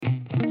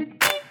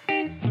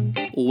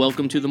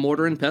Welcome to the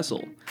Mortar and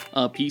Pestle,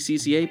 a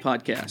PCCA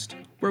podcast,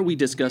 where we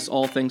discuss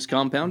all things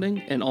compounding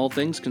and all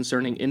things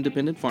concerning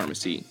independent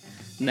pharmacy.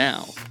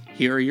 Now,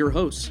 here are your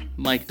hosts,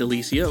 Mike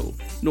Lisio,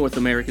 North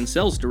American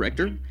Sales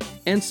Director,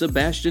 and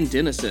Sebastian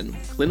Denison,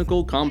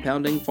 Clinical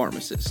Compounding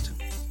Pharmacist.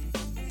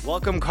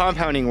 Welcome,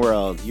 Compounding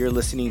World. You're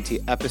listening to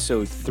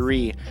episode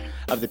 3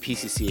 of the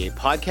PCCA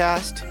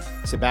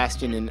podcast.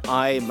 Sebastian and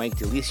I, Mike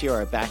Lisio,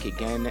 are back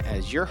again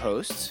as your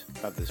hosts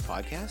of this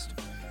podcast.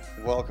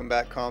 Welcome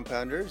back,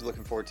 compounders.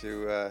 Looking forward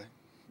to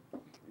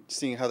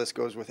seeing how this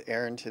goes with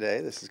Erin today.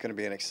 This is going to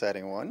be an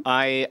exciting one.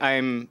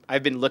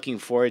 I've been looking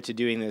forward to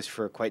doing this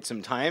for quite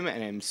some time,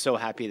 and I'm so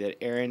happy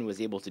that Erin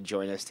was able to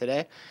join us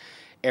today.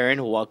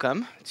 Erin,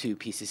 welcome to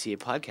PCCA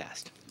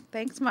podcast.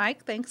 Thanks,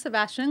 Mike. Thanks,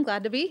 Sebastian.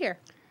 Glad to be here.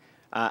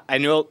 I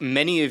know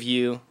many of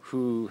you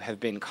who have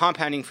been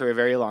compounding for a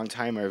very long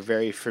time are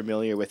very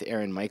familiar with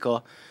Erin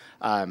Micheal.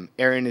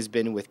 Erin has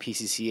been with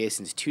PCCA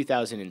since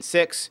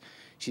 2006.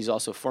 She's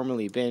also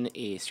formerly been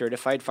a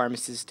certified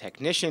pharmacist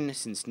technician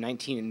since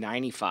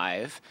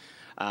 1995.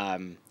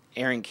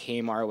 Erin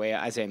came our way,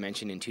 as I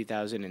mentioned, in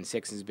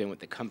 2006 and has been with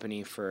the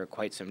company for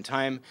quite some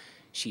time.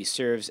 She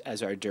serves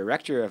as our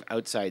Director of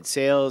Outside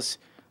Sales,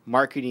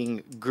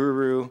 Marketing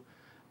Guru,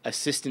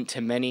 assistant to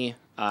many,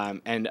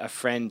 and a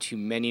friend to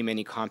many,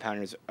 many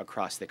compounders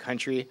across the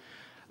country.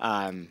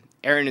 Erin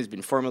has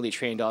been formally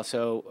trained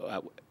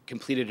also,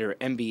 completed her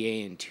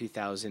MBA in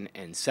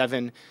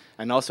 2007,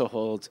 and also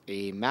holds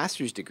a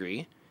master's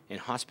degree in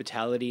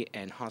hospitality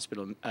and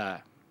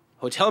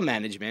hotel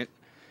management.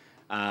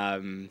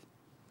 And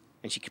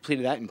she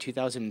completed that in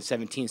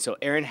 2017. So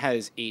Erin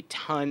has a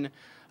ton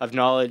of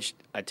knowledge,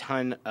 a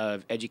ton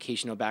of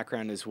educational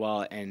background as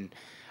well. And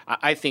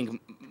I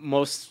think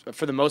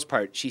for the most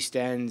part, she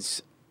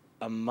stands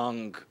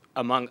among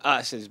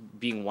us as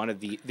being one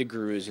of the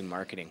gurus in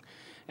marketing,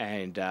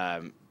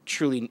 and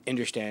truly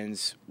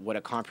understands what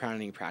a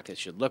compounding practice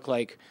should look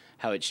like,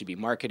 how it should be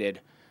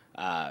marketed,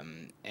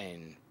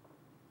 and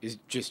is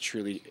just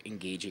truly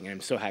engaging. And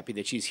I'm so happy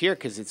that she's here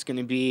because it's going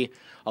to be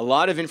a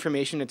lot of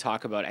information to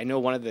talk about. I know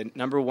one of the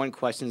number one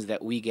questions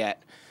that we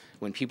get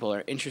when people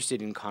are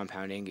interested in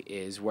compounding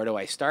is, where do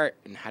I start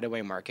and how do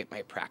I market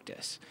my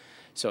practice?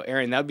 So,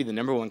 Erin, that would be the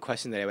number one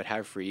question that I would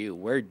have for you.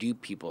 Where do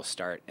people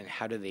start and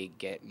how do they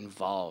get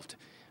involved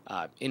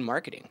in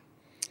marketing?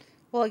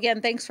 Well,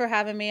 again, thanks for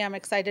having me. I'm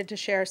excited to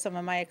share some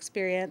of my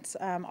experience.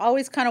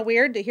 Always kind of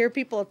weird to hear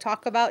people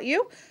talk about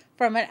you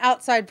from an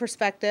outside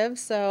perspective.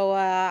 So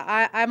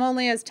I'm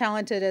only as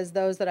talented as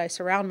those that I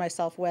surround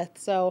myself with.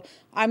 So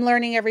I'm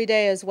learning every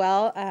day as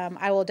well.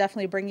 I will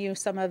definitely bring you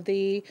some of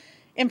the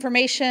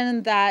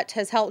information that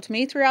has helped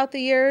me throughout the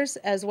years,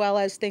 as well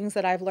as things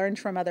that I've learned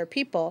from other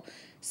people.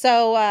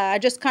 So I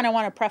just kind of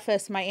want to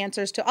preface my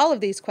answers to all of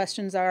these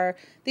questions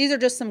these are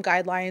just some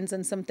guidelines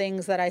and some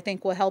things that I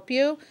think will help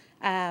you,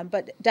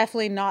 but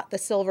definitely not the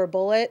silver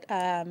bullet.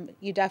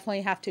 You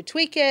definitely have to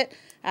tweak it,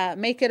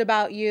 make it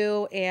about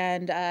you,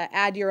 and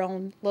add your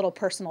own little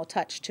personal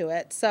touch to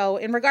it. So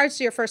in regards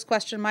to your first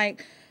question,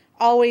 Mike,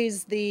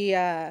 always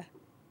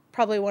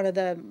probably one of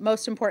the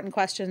most important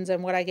questions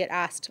and what I get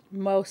asked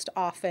most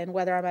often,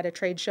 whether I'm at a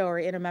trade show or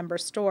in a member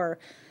store.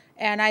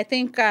 And I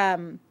think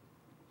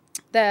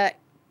the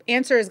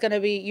answer is going to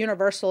be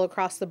universal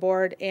across the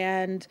board,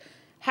 and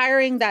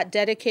hiring that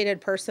dedicated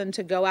person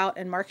to go out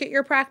and market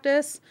your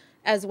practice,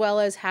 as well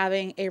as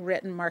having a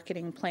written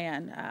marketing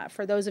plan.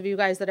 For those of you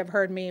guys that have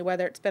heard me,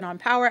 whether it's been on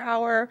Power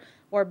Hour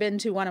or been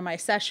to one of my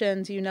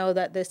sessions, you know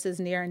that this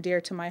is near and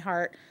dear to my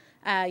heart.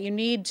 You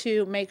need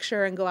to make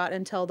sure and go out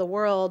and tell the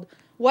world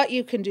what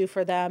you can do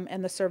for them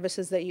and the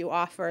services that you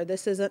offer.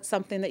 This isn't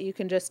something that you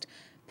can just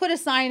put a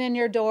sign in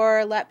your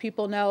door, let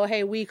people know,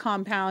 hey, we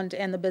compound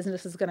and the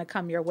business is going to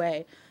come your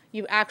way.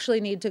 You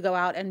actually need to go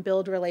out and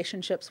build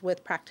relationships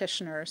with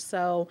practitioners.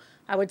 So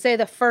I would say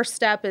the first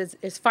step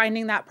is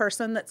finding that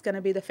person that's going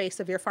to be the face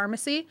of your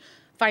pharmacy,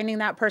 finding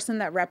that person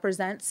that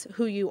represents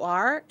who you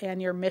are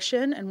and your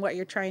mission and what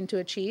you're trying to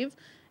achieve,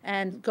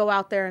 and go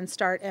out there and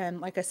start and,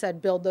 like I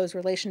said, build those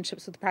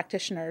relationships with the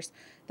practitioners.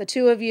 The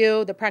two of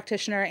you, the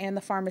practitioner and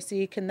the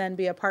pharmacy, can then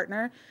be a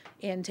partner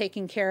in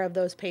taking care of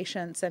those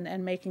patients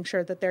and making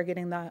sure that they're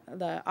getting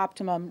the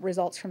optimum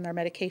results from their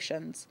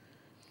medications.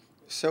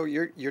 So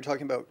you're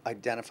talking about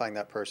identifying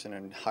that person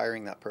and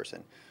hiring that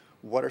person.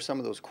 What are some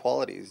of those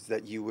qualities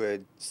that you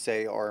would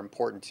say are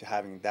important to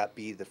having that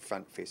be the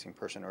front-facing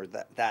person, or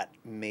that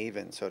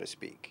maven, so to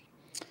speak?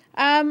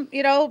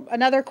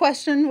 Another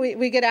question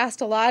we get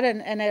asked a lot,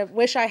 and I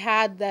wish I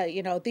had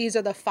these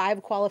are the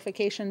 5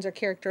 qualifications or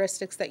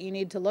characteristics that you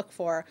need to look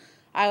for.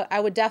 I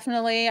would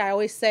definitely, I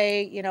always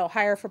say,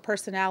 hire for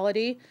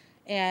personality,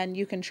 and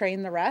you can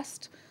train the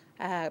rest.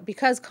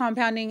 Because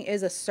compounding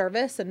is a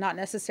service and not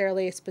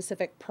necessarily a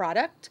specific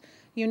product,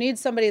 you need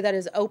somebody that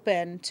is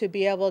open to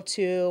be able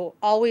to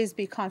always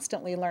be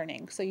constantly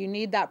learning. So you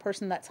need that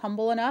person that's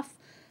humble enough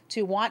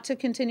to want to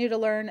continue to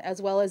learn,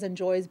 as well as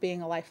enjoys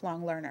being a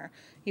lifelong learner.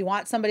 You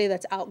want somebody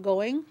that's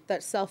outgoing,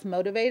 that's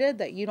self-motivated,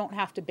 that you don't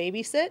have to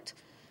babysit,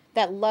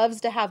 that loves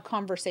to have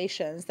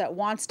conversations, that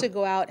wants to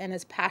go out and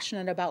is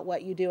passionate about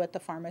what you do at the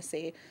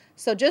pharmacy.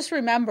 So just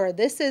remember,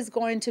 this is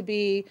going to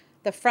be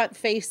the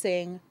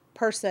front-facing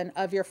person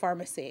of your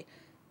pharmacy.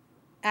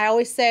 I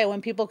always say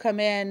when people come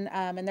in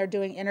and they're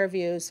doing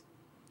interviews,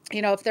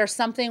 if there's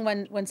something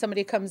when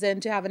somebody comes in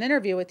to have an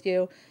interview with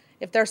you,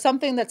 if there's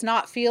something that's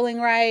not feeling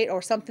right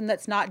or something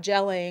that's not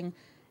gelling,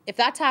 if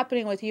that's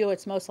happening with you,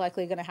 it's most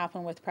likely going to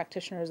happen with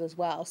practitioners as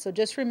well. So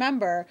just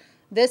remember,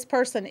 this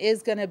person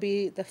is going to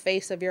be the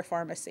face of your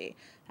pharmacy.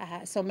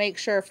 So make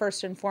sure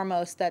first and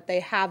foremost that they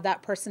have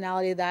that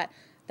personality, that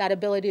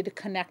ability to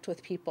connect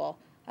with people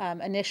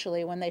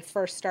initially when they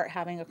first start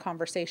having a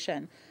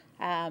conversation.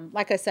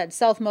 Like I said,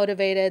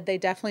 self-motivated. They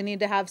definitely need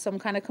to have some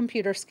kind of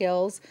computer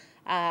skills.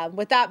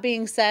 With that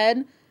being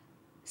said,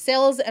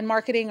 sales and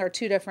marketing are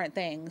two different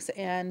things.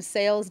 And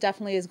sales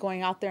definitely is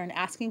going out there and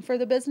asking for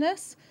the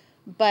business.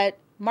 But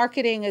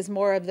marketing is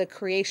more of the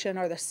creation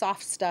or the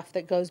soft stuff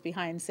that goes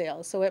behind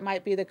sales. So it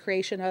might be the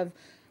creation of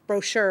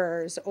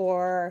brochures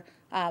or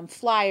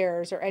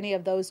flyers or any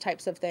of those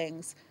types of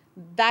things.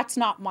 That's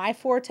not my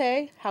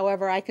forte.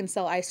 However, I can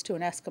sell ice to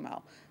an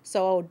Eskimo.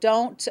 So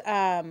don't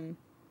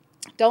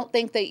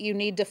think that you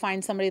need to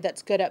find somebody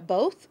that's good at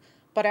both,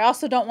 but I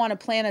also don't want to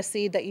plant a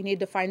seed that you need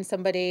to find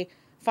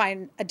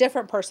a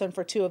different person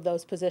for two of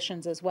those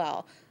positions as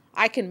well.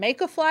 I can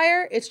make a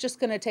flyer. It's just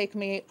going to take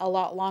me a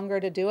lot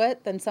longer to do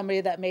it than somebody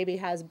that maybe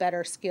has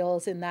better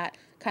skills in that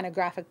kind of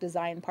graphic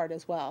design part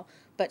as well.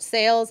 But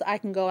sales, I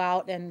can go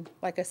out and,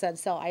 like I said,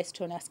 sell ice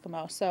to an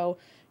Eskimo. So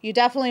you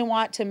definitely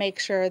want to make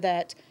sure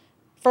that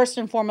first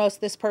and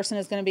foremost, this person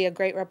is going to be a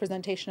great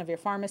representation of your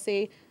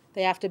pharmacy.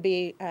 They have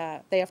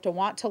to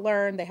want to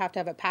learn. They have to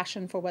have a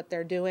passion for what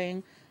they're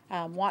doing,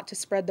 want to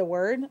spread the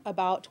word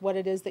about what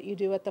it is that you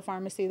do at the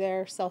pharmacy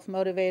there,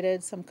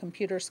 self-motivated, some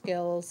computer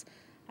skills.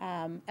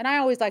 And I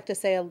always like to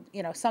say,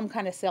 some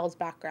kind of sales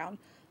background.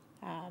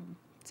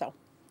 So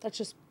that's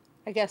just,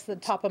 I guess, the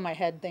top of my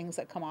head things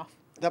that come off.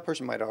 That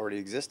person might already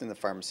exist in the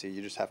pharmacy.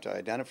 You just have to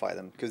identify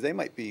them because they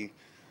might be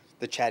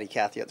the chatty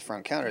Cathy at the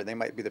front counter. They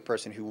might be the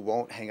person who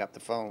won't hang up the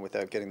phone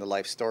without getting the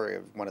life story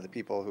of one of the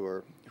people who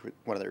are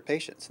one of their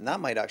patients. And that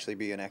might actually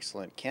be an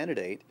excellent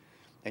candidate.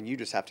 And you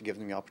just have to give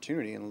them the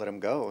opportunity and let them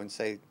go and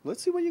say,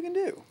 let's see what you can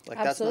do. Like,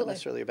 Absolutely. That's not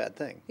necessarily a bad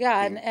thing.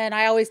 Yeah, and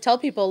I always tell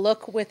people,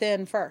 look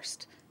within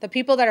first. The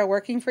people that are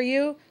working for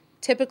you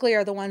typically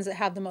are the ones that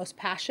have the most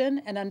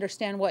passion and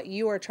understand what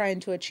you are trying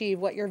to achieve,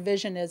 what your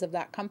vision is of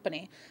that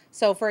company.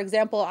 So, for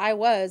example, I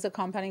was a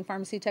compounding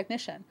pharmacy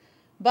technician.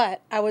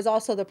 But I was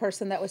also the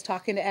person that was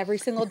talking to every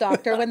single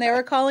doctor when they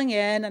were calling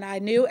in, and I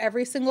knew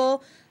every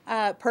single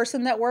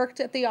person that worked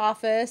at the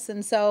office.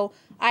 And so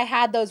I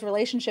had those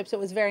relationships. It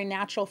was very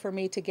natural for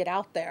me to get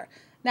out there.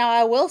 Now,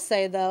 I will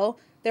say, though,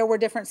 there were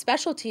different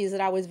specialties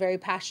that I was very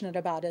passionate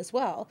about as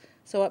well.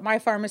 So at my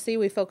pharmacy,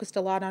 we focused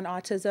a lot on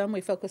autism, we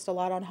focused a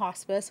lot on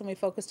hospice, and we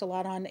focused a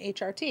lot on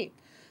HRT.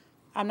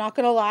 I'm not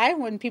going to lie,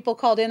 when people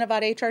called in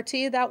about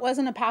HRT, that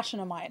wasn't a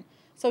passion of mine.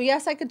 So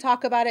yes, I could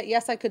talk about it.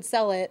 Yes, I could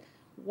sell it.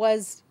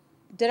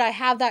 Did I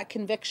have that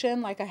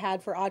conviction like I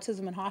had for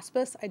autism and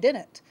hospice? I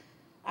didn't.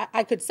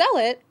 I could sell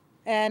it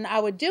and I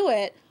would do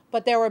it,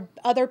 but there were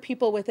other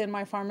people within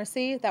my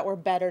pharmacy that were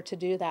better to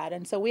do that.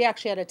 And so we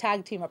actually had a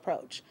tag team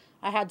approach.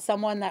 I had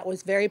someone that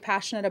was very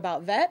passionate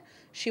about vet.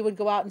 She would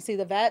go out and see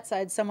the vets. I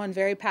had someone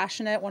very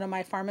passionate. One of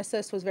my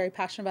pharmacists was very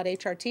passionate about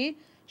HRT.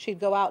 She'd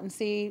go out and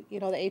see, the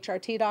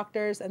HRT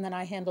doctors, and then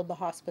I handled the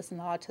hospice and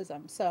the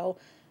autism. So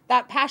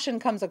that passion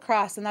comes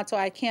across, and that's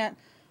why I can't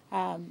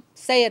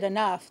say it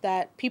enough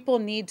that people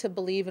need to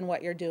believe in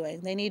what you're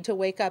doing. They need to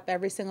wake up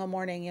every single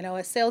morning.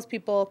 As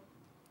salespeople,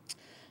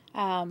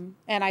 and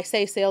I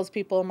say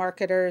salespeople,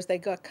 marketers, they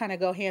kind of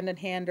go hand in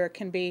hand or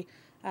can be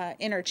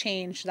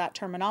interchanged, that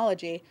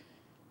terminology.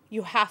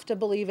 You have to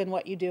believe in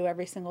what you do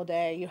every single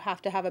day. You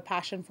have to have a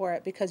passion for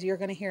it because you're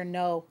going to hear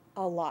no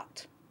a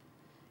lot.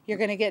 You're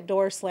going to get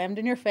doors slammed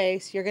in your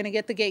face. You're going to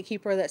get the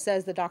gatekeeper that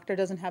says the doctor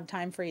doesn't have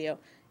time for you.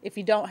 If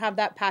you don't have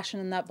that passion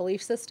and that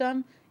belief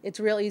system, it's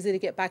real easy to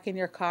get back in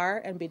your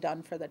car and be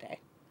done for the day.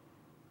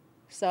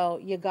 So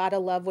you got to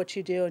love what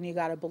you do and you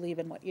got to believe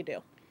in what you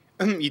do.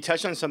 You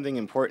touched on something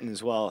important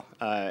as well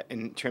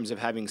in terms of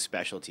having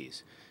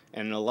specialties.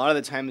 And a lot of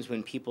the times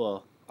when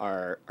people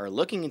are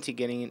looking into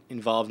getting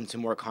involved into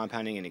more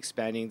compounding and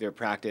expanding their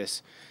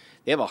practice,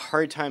 they have a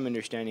hard time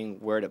understanding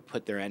where to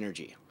put their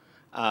energy.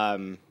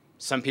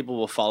 Some people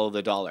will follow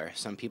the dollar.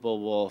 Some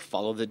people will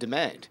follow the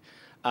demand.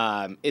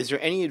 Is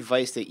there any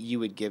advice that you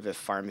would give a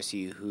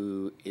pharmacy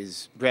who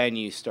is brand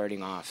new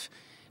starting off?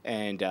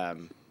 And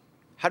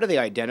how do they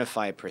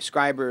identify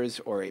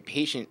prescribers or a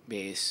patient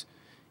base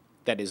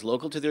that is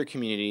local to their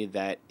community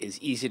that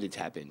is easy to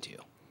tap into?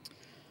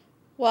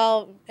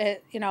 Well,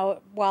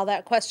 while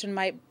that question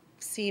might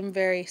seem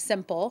very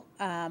simple,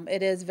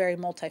 it is very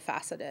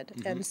multifaceted.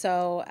 Mm-hmm. And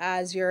so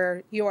as you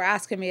were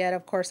asking me it,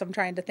 of course, I'm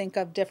trying to think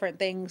of different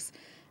things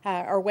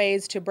or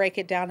ways to break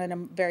it down in a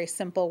very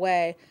simple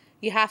way.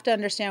 You have to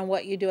understand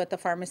what you do at the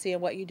pharmacy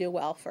and what you do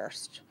well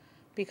first.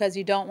 because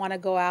you don't want to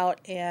go out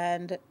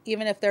and,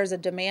 even if there's a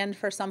demand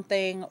for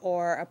something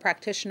or a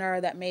practitioner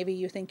that maybe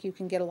you think you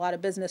can get a lot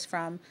of business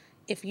from,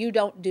 if you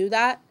don't do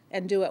that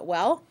and do it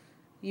well,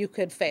 you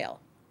could fail.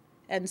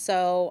 And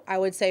so I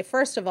would say,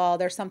 first of all,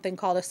 there's something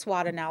called a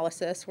SWOT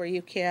analysis where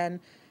you can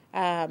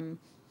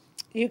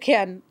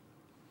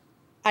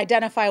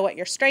identify what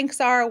your strengths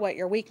are, what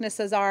your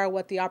weaknesses are,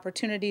 what the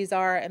opportunities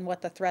are, and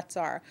what the threats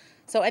are.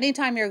 So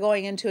anytime you're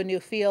going into a new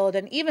field,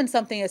 and even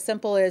something as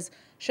simple as,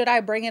 should I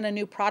bring in a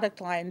new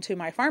product line to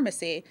my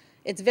pharmacy?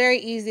 It's very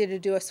easy to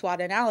do a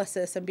SWOT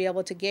analysis and be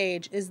able to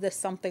gauge, is this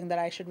something that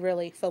I should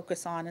really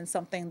focus on and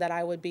something that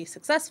I would be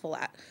successful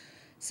at?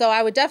 So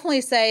I would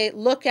definitely say,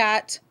 look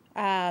at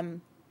the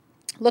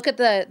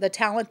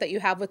talent that you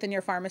have within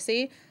your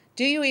pharmacy.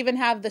 Do you even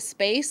have the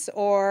space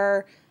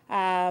or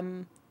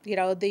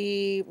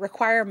the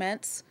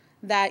requirements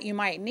that you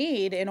might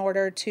need in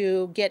order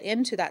to get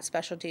into that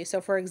specialty? So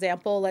for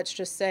example, let's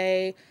just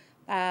say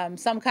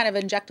some kind of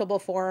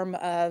injectable form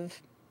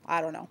of,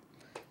 I don't know,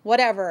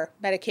 whatever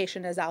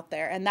medication is out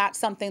there. And that's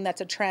something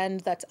that's a trend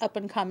that's up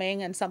and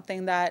coming and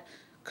something that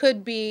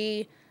could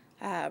be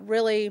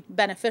really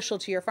beneficial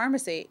to your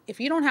pharmacy. If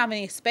you don't have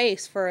any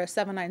space for a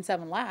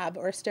 797 lab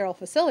or a sterile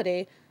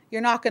facility,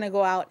 you're not going to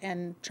go out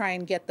and try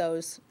and get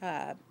those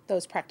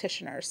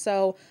practitioners.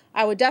 So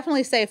I would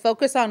definitely say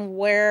focus on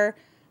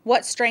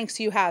what strengths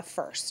you have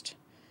first.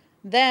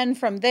 Then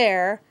from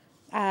there,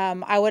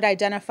 I would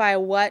identify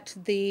what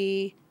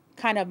the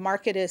kind of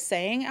market is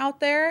saying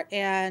out there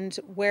and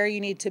where you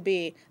need to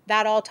be.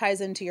 That all ties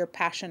into your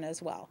passion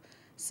as well.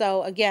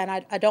 So again,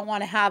 I don't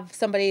want to have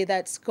somebody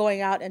that's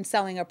going out and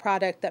selling a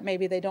product that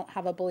maybe they don't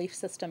have a belief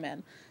system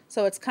in.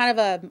 So it's kind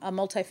of a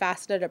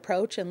multifaceted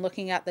approach and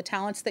looking at the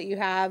talents that you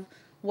have,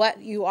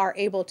 what you are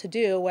able to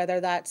do, whether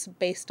that's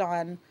based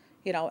on,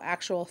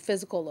 actual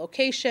physical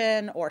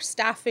location or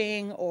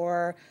staffing,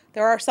 or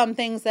there are some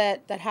things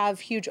that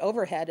have huge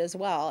overhead as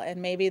well.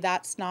 And maybe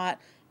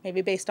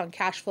based on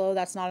cash flow,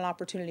 that's not an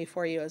opportunity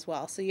for you as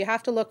well. So you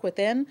have to look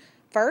within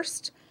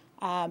first.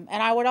 And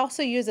I would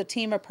also use a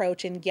team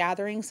approach in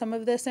gathering some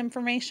of this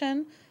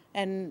information.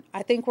 And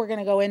I think we're going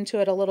to go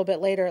into it a little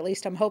bit later, at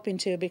least I'm hoping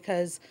to,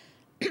 because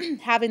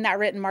having that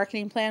written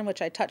marketing plan,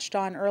 which I touched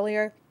on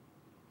earlier,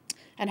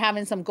 and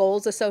having some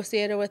goals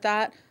associated with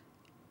that,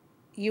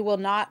 you will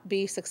not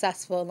be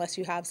successful unless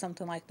you have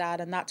something like that.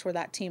 And that's where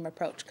that team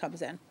approach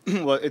comes in.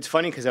 Well, it's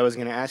funny because I was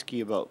going to ask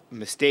you about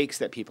mistakes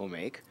that people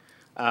make.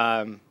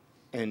 And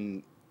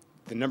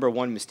the number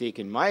one mistake,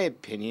 in my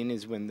opinion,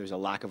 is when there's a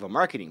lack of a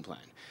marketing plan.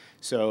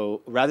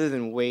 So rather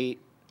than wait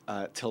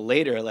till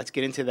later, let's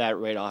get into that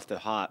right off the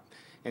hop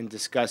and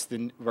discuss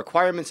the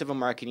requirements of a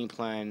marketing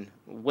plan,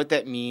 what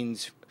that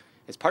means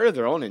as part of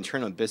their own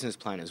internal business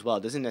plan as well.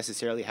 It doesn't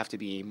necessarily have to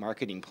be a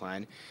marketing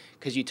plan,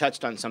 because you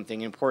touched on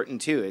something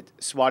important too, it's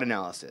SWOT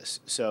analysis.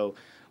 So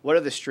what are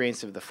the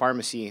strengths of the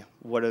pharmacy?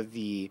 What are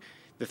the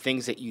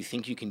things that you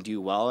think you can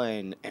do well,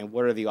 and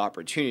what are the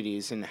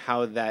opportunities, and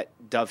how that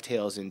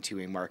dovetails into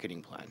a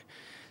marketing plan?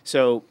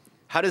 So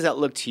how does that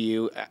look to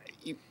you?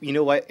 You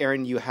know what,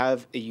 Erin, you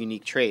have a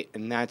unique trait,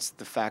 and that's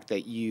the fact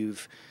that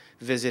you've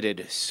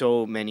visited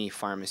so many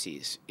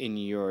pharmacies in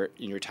your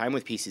time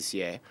with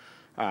PCCA.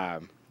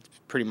 It's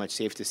pretty much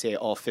safe to say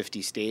all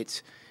 50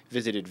 states,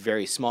 visited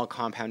very small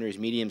compounders,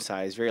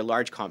 medium-sized, very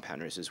large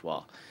compounders as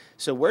well.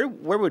 So where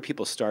would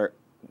people start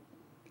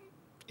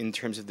in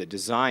terms of the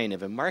design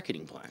of a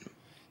marketing plan?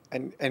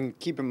 And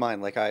keep in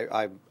mind, like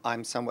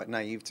I'm somewhat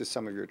naive to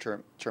some of your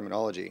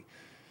terminology.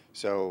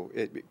 So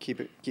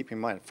keep in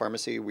mind,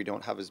 pharmacy, we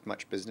don't have as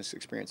much business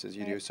experience as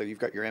you do. So you've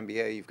got your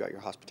MBA, you've got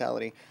your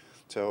hospitality.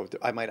 So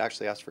I might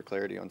actually ask for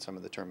clarity on some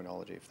of the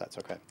terminology, if that's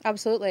okay.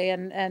 Absolutely.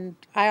 And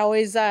I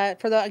always, those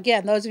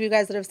of you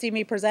guys that have seen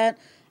me present,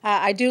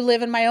 I do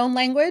live in my own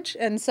language.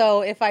 And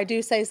so if I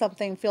do say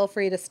something, feel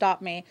free to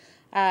stop me.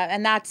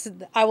 And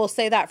I will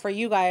say that for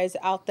you guys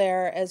out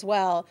there as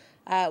well,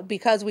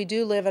 because we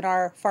do live in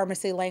our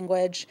pharmacy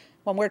language.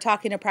 When we're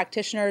talking to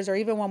practitioners, or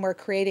even when we're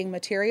creating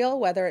material,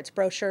 whether it's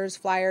brochures,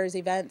 flyers,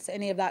 events,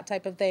 any of that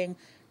type of thing,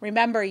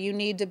 remember, you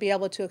need to be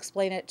able to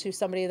explain it to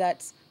somebody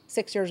that's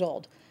 6 years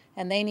old,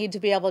 and they need to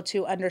be able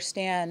to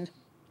understand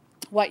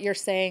what you're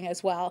saying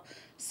as well.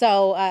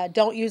 So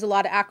don't use a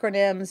lot of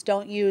acronyms.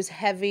 Don't use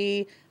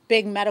heavy,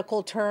 big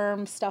medical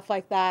terms, stuff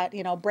like that.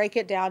 Break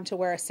it down to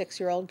where a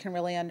 6-year-old can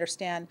really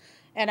understand.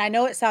 And I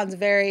know it sounds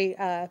very,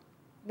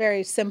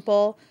 very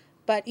simple,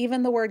 but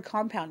even the word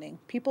compounding,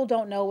 people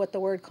don't know what the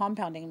word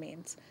compounding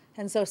means.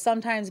 And so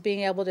sometimes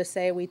being able to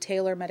say we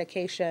tailor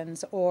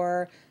medications,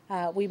 or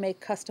we make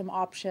custom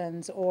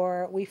options,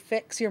 or we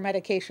fix your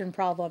medication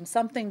problem,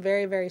 something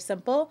very, very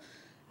simple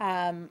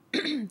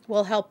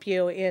will help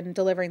you in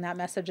delivering that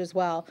message as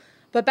well.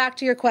 But back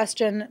to your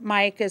question,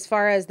 Mike, as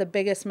far as the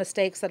biggest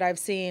mistakes that I've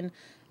seen,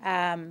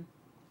 I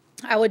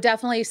would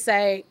definitely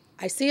say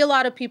I see a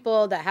lot of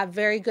people that have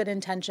very good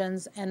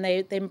intentions, and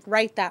they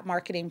write that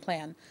marketing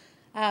plan.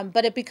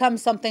 But it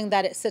becomes something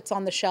that it sits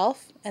on the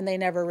shelf and they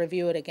never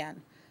review it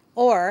again.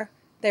 Or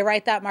they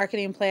write that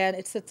marketing plan,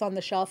 it sits on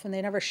the shelf, and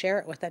they never share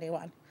it with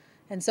anyone.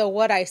 And so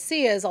what I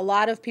see is a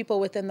lot of people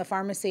within the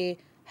pharmacy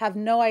have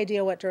no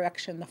idea what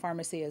direction the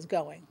pharmacy is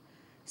going.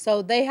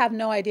 So they have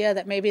no idea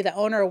that maybe the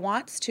owner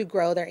wants to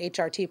grow their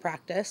HRT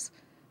practice,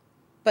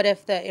 but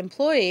if the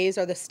employees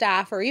or the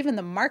staff or even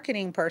the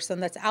marketing person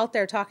that's out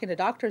there talking to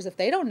doctors, if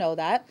they don't know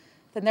that,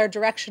 then their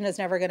direction is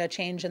never going to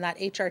change and that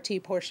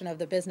HRT portion of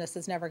the business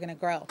is never going to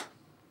grow.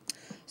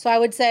 So I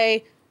would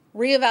say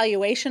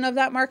reevaluation of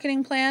that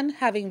marketing plan,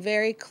 having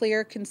very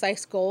clear,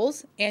 concise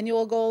goals,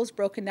 annual goals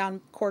broken down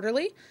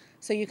quarterly,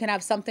 so you can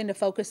have something to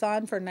focus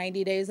on for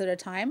 90 days at a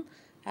time,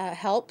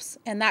 helps.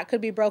 And that could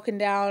be broken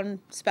down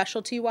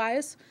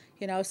specialty-wise.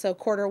 So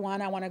quarter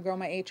one, I want to grow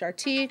my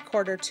HRT.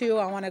 Quarter two,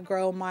 I want to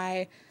grow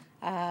my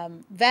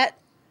vet.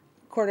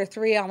 Quarter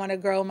three, I want to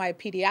grow my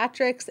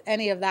pediatrics,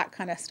 any of that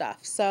kind of stuff.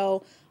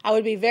 So I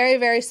would be very,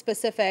 very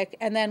specific.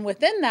 And then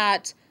within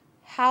that,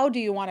 how do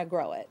you want to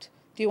grow it?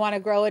 Do you want to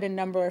grow it in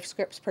number of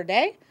scripts per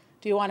day?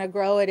 Do you want to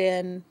grow it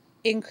in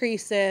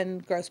increase in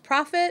gross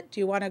profit? Do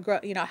you want to grow,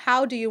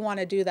 how do you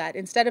want to do that?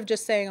 Instead of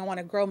just saying, I want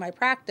to grow my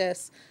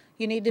practice,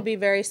 you need to be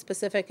very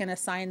specific and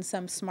assign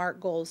some SMART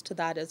goals to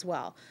that as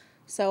well.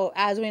 So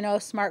as we know,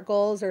 SMART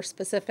goals are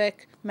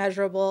specific,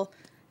 measurable,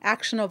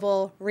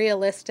 actionable,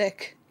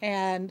 realistic,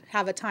 and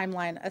have a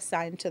timeline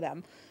assigned to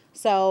them.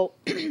 So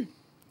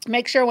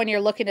make sure when you're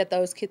looking at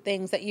those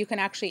things that you can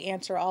actually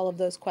answer all of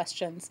those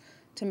questions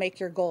to make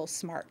your goals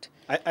SMART.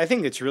 I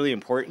think it's really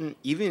important,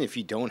 even if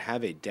you don't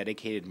have a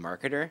dedicated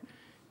marketer,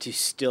 to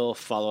still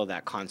follow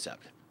that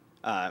concept.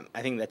 I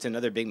think that's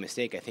another big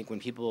mistake. I think when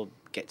people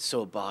get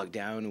so bogged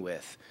down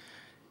with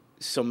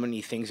so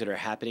many things that are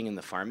happening in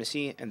the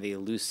pharmacy and they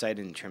lose sight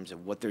in terms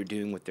of what they're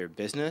doing with their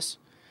business,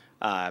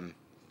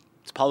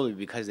 it's probably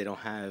because they don't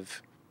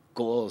have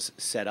goals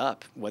set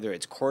up, whether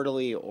it's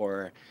quarterly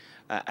or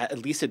at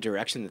least a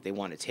direction that they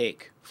want to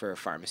take for a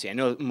pharmacy. I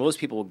know most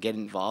people will get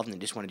involved and they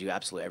just want to do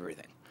absolutely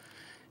everything.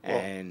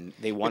 And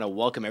they want to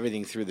welcome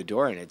everything through the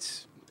door, and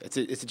it's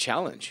a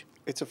challenge.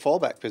 It's a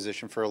fallback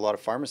position for a lot of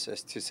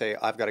pharmacists to say,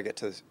 I've got to get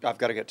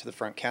to the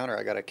front counter.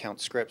 I got to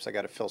count scripts. I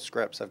got to fill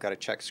scripts. I've got to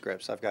check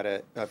scripts. I've got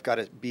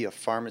to be a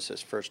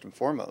pharmacist first and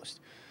foremost.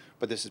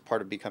 But this is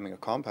part of becoming a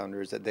compounder,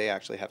 is that they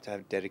actually have to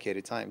have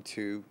dedicated time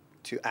to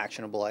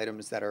actionable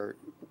items that are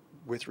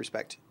with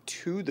respect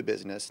to the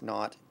business,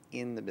 not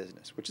in the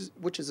business,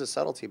 which is a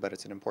subtlety, but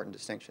it's an important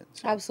distinction.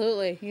 So.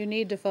 Absolutely. You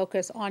need to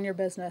focus on your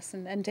business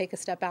and take a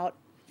step out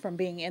from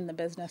being in the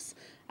business.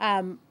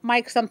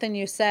 Mike, something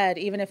you said,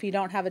 even if you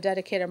don't have a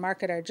dedicated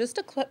marketer, just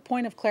a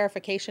point of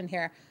clarification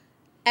here.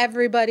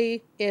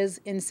 Everybody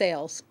is in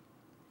sales.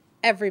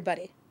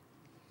 Everybody.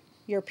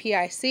 Your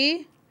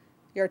PIC,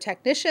 your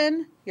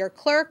technician, your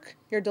clerk,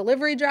 your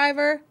delivery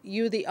driver,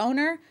 you, the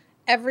owner,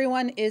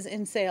 everyone is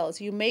in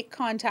sales. You make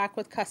contact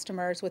with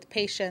customers, with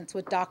patients,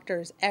 with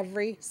doctors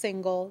every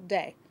single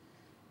day.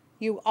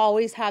 You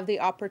always have the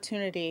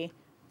opportunity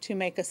to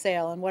make a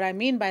sale. And what I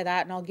mean by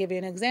that, and I'll give you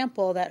an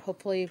example that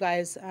hopefully you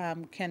guys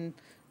can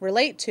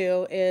relate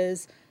to,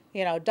 is,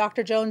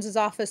 Dr. Jones's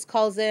office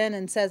calls in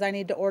and says, I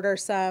need to order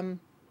some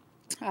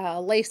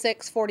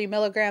Lasix 40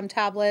 milligram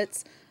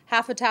tablets,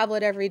 half a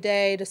tablet every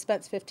day,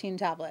 dispense 15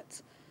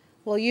 tablets.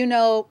 Well,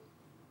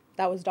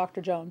 that was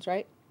Dr. Jones,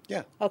 right?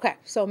 Yeah. Okay.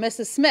 So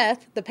Mrs.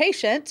 Smith, the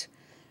patient,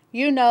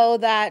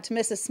 that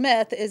Mrs.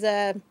 Smith is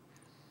an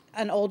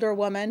older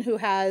woman who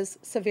has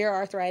severe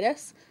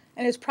arthritis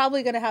and is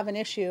probably going to have an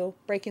issue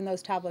breaking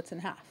those tablets in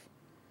half.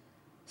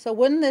 So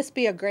wouldn't this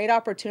be a great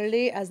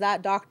opportunity as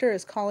that doctor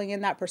is calling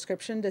in that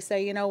prescription to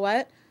say,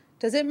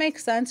 does it make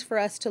sense for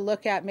us to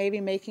look at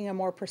maybe making a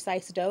more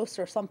precise dose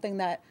or something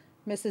that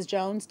Mrs.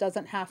 Jones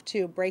doesn't have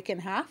to break in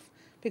half?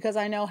 Because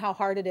I know how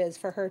hard it is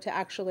for her to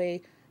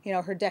actually,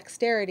 her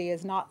dexterity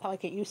is not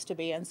like it used to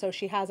be. And so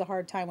she has a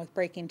hard time with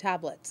breaking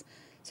tablets.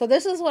 So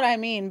this is what I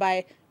mean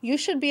by you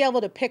should be able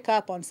to pick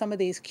up on some of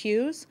these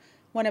cues.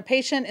 When a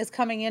patient is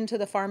coming into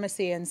the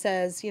pharmacy and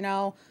says,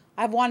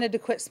 I've wanted to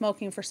quit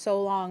smoking for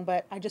so long,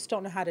 but I just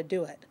don't know how to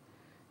do it.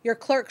 Your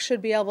clerk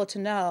should be able to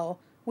know,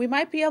 we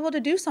might be able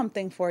to do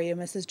something for you,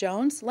 Mrs.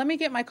 Jones. Let me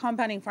get my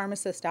compounding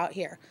pharmacist out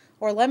here.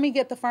 Or let me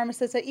get the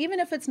pharmacist that even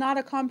if it's not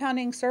a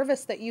compounding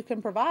service that you can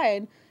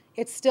provide,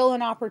 it's still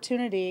an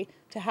opportunity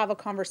to have a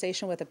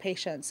conversation with a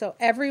patient. So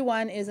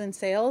everyone is in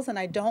sales, and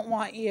I don't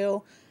want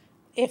you,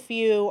 if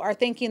you are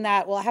thinking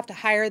that, well, I have to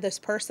hire this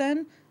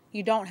person,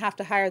 you don't have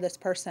to hire this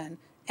person.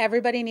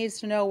 Everybody needs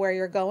to know where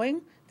you're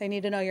going. They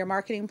need to know your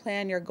marketing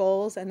plan, your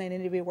goals, and they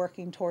need to be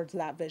working towards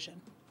that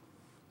vision.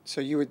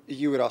 So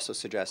you would also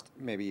suggest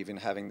maybe even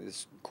having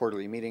this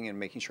quarterly meeting and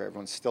making sure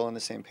everyone's still on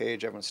the same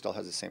page, everyone still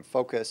has the same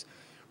focus,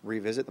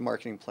 revisit the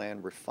marketing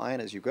plan,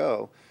 refine as you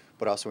go,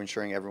 but also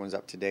ensuring everyone's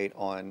up to date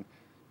on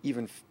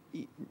even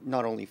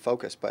not only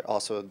focus, but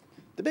also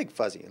the big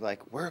fuzzy, like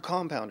we're a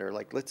compounder,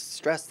 like let's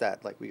stress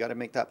that, like we got to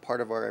make that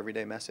part of our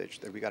everyday message,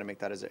 that we got to make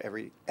that as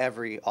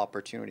every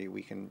opportunity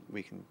we can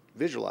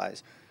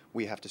visualize,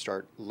 we have to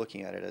start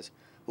looking at it as,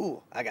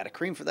 ooh, I got a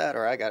cream for that,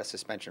 or I got a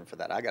suspension for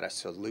that, I got a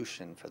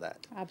solution for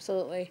that.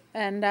 Absolutely.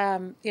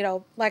 And,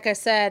 like I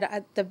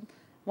said,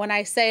 when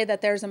I say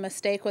that there's a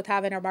mistake with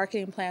having a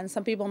marketing plan,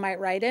 some people might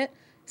write it,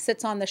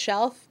 sits on the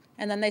shelf,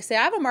 and then they say,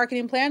 I have a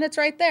marketing plan. It's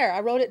right there.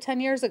 I wrote it 10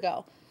 years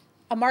ago.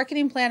 A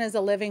marketing plan is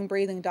a living,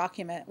 breathing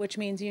document, which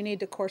means you need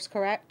to course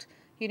correct,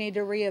 you need to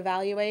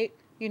reevaluate,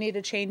 you need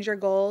to change your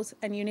goals,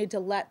 and you need to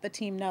let the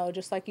team know,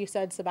 just like you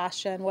said,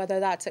 Sebastian,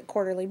 whether that's at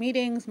quarterly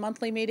meetings,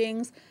 monthly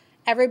meetings.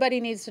 Everybody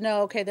needs to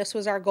know, okay, this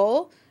was our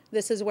goal,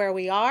 this is where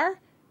we are,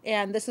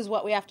 and this is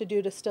what we have to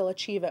do to still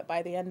achieve it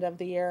by the end of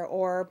the year,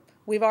 or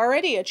we've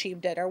already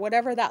achieved it, or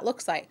whatever that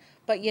looks like.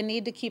 But you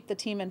need to keep the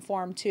team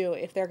informed too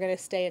if they're going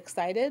to stay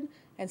excited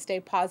and stay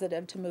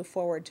positive to move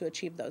forward to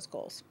achieve those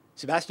goals.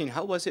 Sebastian,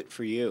 how was it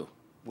for you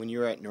when you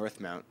were at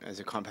Northmount as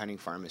a compounding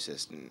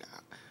pharmacist? And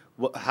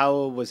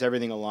how was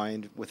everything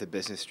aligned with a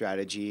business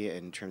strategy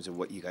in terms of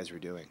what you guys were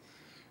doing?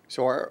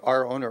 So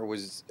our owner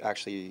was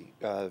actually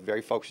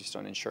very focused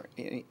on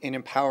in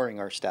empowering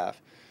our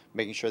staff,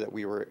 making sure that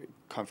we were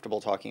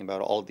comfortable talking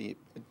about all the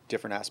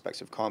different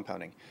aspects of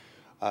compounding.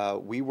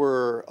 We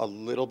were a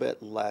little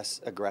bit less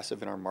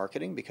aggressive in our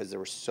marketing because there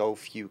were so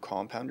few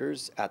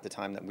compounders at the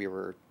time that we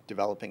were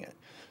developing it.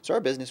 So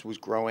our business was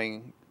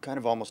growing kind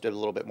of almost a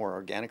little bit more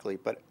organically,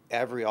 but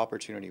every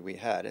opportunity we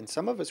had, and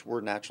some of us were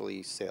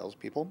naturally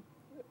salespeople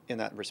in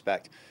that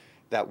respect,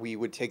 that we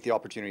would take the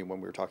opportunity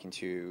when we were talking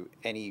to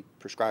any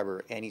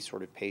prescriber, any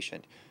sort of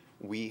patient.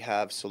 We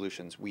have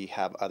solutions, we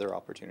have other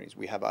opportunities,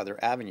 we have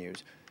other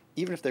avenues.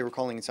 Even if they were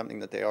calling in something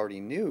that they already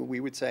knew, we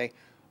would say,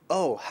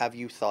 oh, have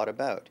you thought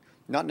about?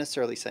 Not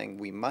necessarily saying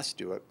we must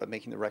do it, but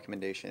making the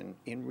recommendation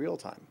in real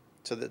time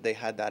so that they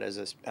had that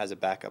as a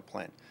backup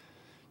plan.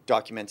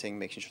 Documenting,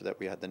 making sure that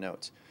we had the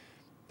notes.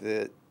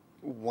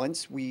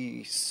 Once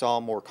we saw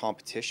more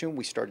competition,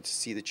 we started to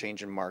see the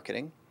change in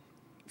marketing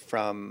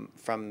from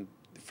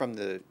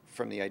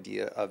the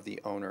idea of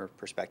the owner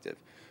perspective.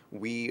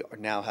 We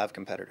now have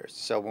competitors.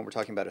 So when we're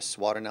talking about a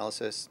SWOT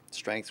analysis,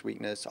 strengths,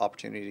 weakness,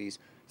 opportunities,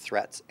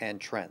 threats,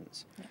 and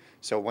trends. Yeah.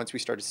 So once we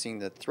started seeing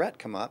the threat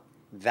come up,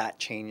 that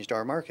changed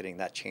our marketing,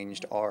 that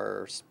changed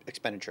our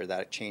expenditure,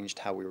 that changed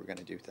how we were going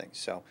to do things.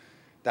 So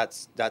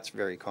that's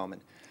very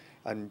common.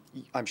 And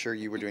I'm sure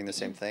you were doing the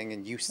same thing,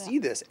 and you see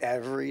this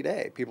every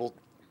day. People,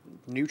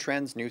 new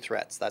trends, new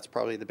threats. That's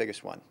probably the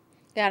biggest one.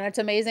 Yeah, and it's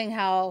amazing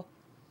how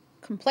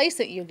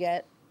complacent you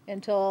get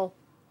until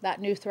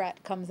that new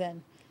threat comes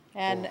in.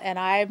 And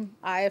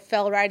I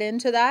fell right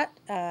into that.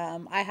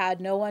 I had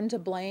no one to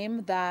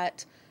blame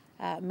that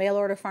mail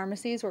order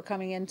pharmacies were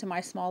coming into my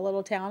small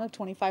little town of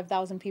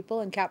 25,000 people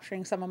and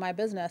capturing some of my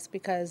business,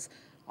 because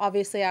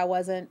obviously I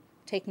wasn't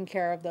taking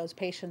care of those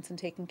patients and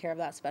taking care of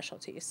that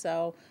specialty.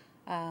 So,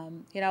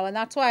 and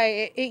that's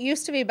why it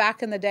used to be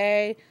back in the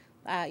day,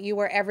 you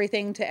were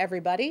everything to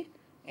everybody.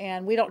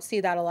 And we don't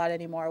see that a lot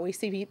anymore. We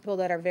see people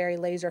that are very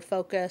laser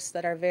focused,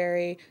 that are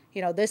very,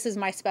 this is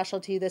my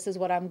specialty, this is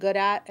what I'm good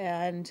at.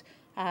 And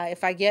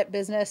if I get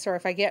business or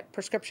if I get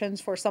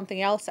prescriptions for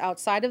something else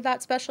outside of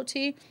that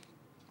specialty,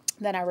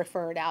 then I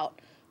refer it out.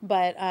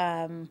 But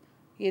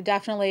you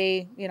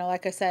definitely,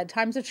 like I said,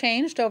 times have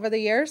changed over the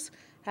years.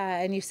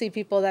 And you see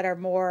people that are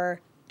more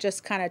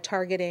just kind of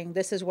targeting,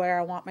 this is where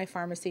I want my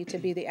pharmacy to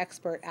be the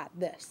expert at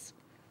this.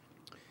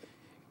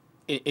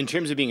 In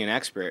terms of being an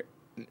expert,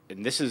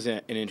 and this is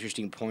an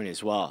interesting point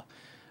as well,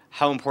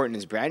 how important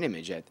is brand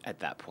image at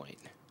that point?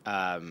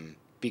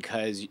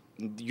 Because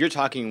you're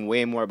talking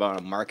way more about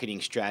a marketing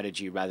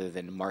strategy rather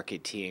than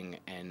marketing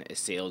and a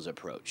sales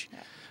approach.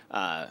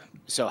 Yeah.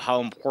 So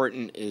how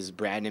important is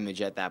brand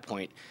image at that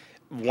point?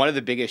 One of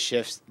the biggest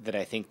shifts that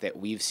I think that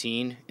we've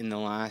seen in the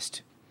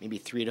last maybe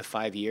 3 to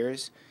 5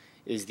 years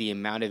is the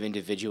amount of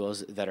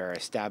individuals that are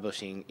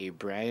establishing a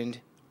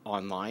brand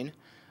online.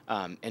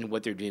 And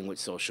what they're doing with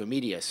social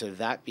media. So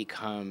that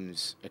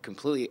becomes a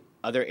completely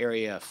other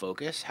area of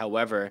focus.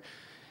 However,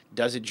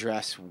 does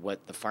address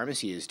what the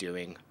pharmacy is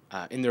doing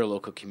in their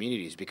local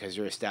communities, because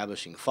they're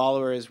establishing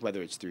followers,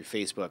 whether it's through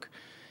Facebook,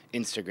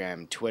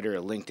 Instagram, Twitter,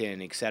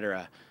 LinkedIn,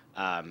 etc.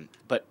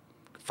 But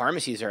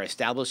pharmacies are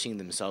establishing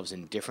themselves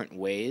in different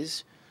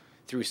ways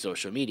through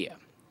social media.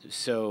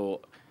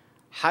 So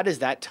how does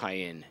that tie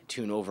in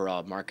to an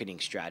overall marketing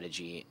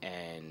strategy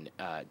and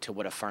to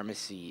what a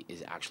pharmacy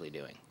is actually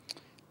doing?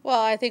 Well,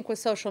 I think with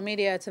social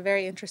media, it's a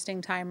very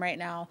interesting time right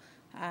now.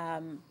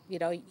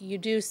 You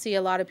do see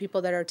a lot of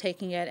people that are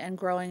taking it and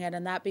growing it,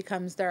 and that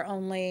becomes their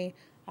only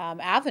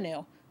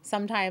avenue.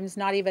 Sometimes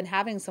not even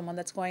having someone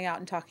that's going out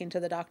and talking to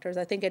the doctors.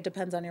 I think it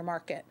depends on your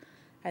market.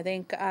 I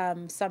think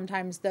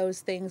sometimes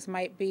those things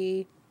might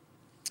be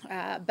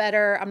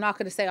better, I'm not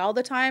going to say all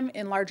the time,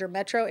 in larger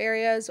metro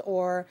areas,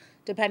 or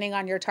depending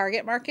on your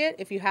target market.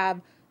 If you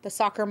have the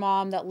soccer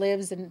mom that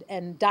lives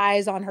and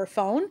dies on her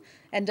phone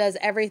and does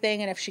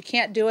everything, and if she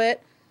can't do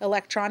it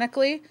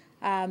electronically,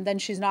 then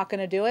she's not going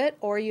to do it.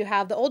 Or you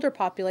have the older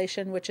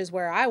population, which is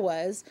where I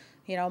was.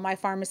 My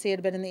pharmacy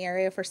had been in the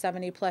area for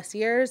 70 plus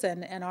years,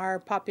 and our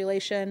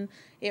population,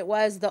 it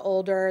was the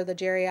older, the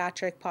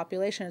geriatric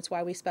population. It's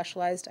why we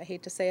specialized, I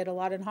hate to say it, a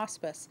lot in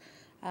hospice.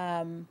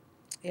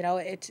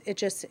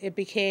 It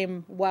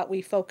became what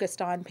we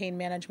focused on, pain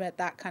management,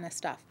 that kind of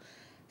stuff.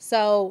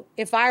 So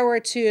if I were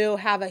to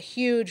have a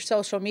huge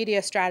social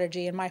media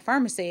strategy in my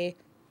pharmacy,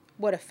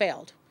 would have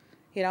failed.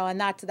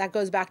 And that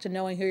goes back to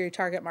knowing who your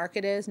target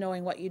market is,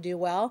 knowing what you do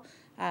well,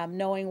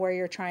 knowing where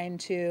you're trying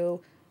to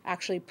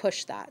actually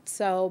push that.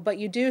 So, but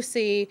you do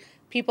see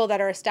people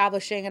that are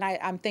establishing, and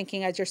I'm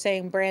thinking as you're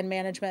saying brand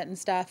management and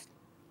stuff,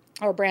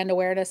 or brand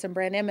awareness and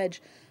brand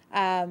image,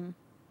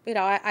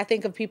 I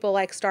think of people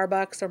like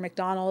Starbucks or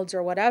McDonald's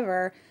or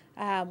whatever.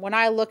 When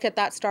I look at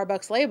that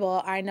Starbucks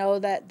label, I know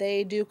that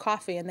they do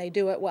coffee and they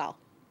do it well.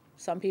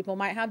 Some people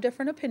might have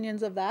different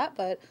opinions of that,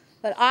 but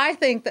I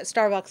think that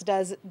Starbucks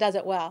does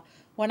it well.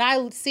 When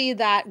I see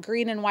that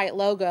green and white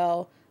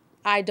logo,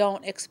 I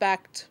don't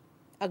expect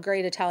a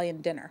great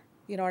Italian dinner.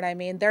 You know what I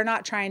mean? They're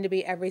not trying to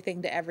be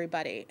everything to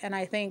everybody. And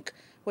I think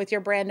with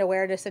your brand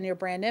awareness and your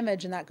brand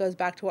image, and that goes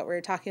back to what we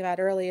were talking about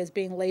earlier, is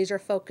being laser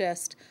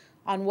focused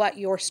on what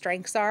your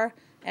strengths are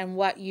and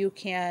what you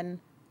can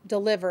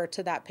deliver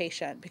to that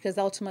patient, because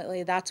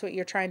ultimately that's what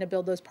you're trying to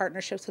build, those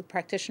partnerships with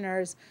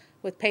practitioners,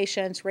 with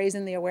patients,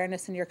 raising the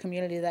awareness in your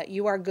community that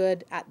you are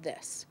good at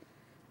this.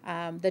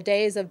 The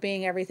days of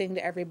being everything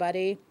to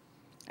everybody,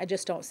 I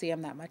just don't see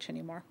them that much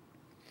anymore.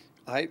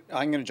 I'm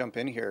going to jump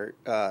in here.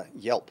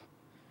 Yelp.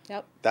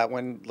 Yep. That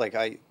one,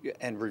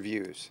 and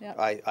reviews.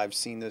 Yep. I've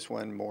seen this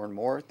one more and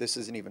more. This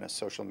isn't even a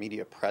social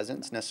media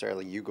presence,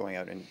 necessarily you going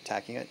out and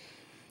attacking it.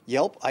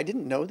 Yelp, I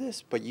didn't know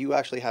this, but you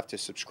actually have to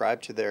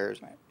subscribe to their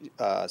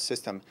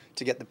system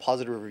to get the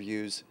positive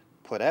reviews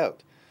put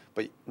out.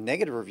 But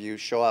negative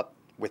reviews show up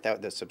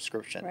without the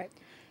subscription. Right.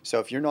 So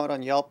if you're not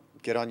on Yelp,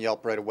 get on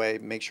Yelp right away.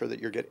 Make sure that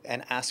you're good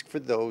and ask for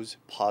those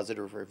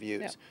positive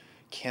reviews. Yep.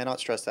 Cannot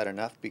stress that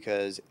enough,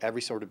 because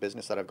every sort of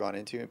business that I've gone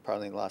into,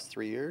 probably in the last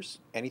 3 years,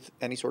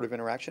 any sort of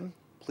interaction,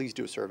 please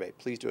do a survey.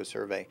 Please do a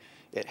survey.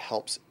 It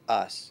helps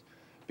us,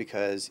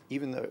 because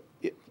even the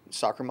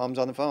soccer moms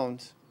on the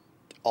phones,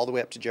 all the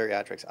way up to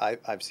geriatrics,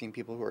 I've seen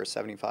people who are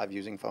 75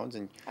 using phones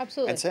and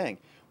Absolutely. and saying,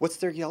 what's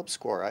their Yelp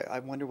score? I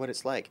wonder what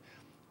it's like.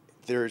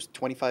 There's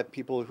 25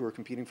 people who are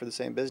competing for the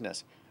same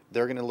business.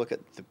 They're going to look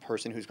at the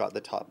person who's got the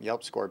top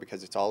Yelp score,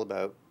 because it's all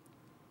about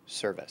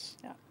service.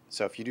 Yeah.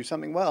 So if you do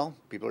something well,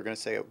 people are going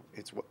to say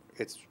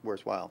it's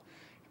worthwhile.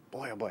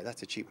 Boy, oh boy,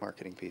 that's a cheap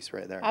marketing piece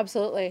right there.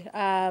 Absolutely.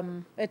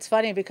 It's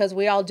funny because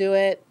we all do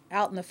it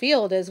out in the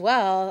field as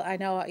well. I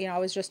know, I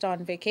was just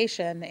on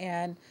vacation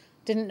and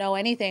didn't know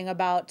anything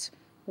about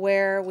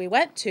where we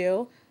went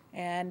to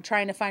and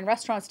trying to find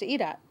restaurants to eat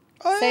at.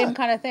 Oh, Same yeah.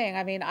 kind of thing.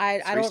 I mean, I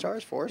don't. 3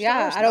 stars, 4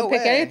 Yeah, stars? I don't No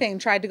pick way. anything.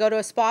 Tried to go to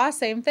a spa,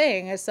 same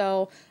thing.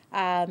 So,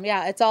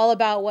 it's all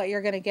about what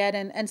you're going to get.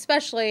 And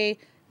especially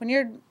when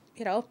you're,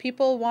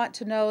 people want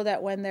to know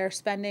that when they're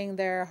spending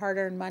their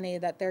hard-earned money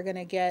that they're going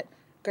to get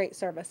great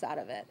service out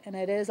of it. And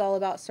it is all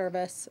about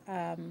service.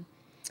 And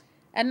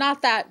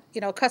not that,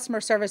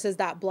 customer service is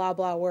that blah,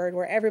 blah word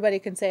where everybody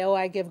can say, oh,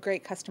 I give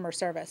great customer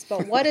service.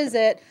 But what is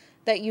it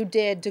that you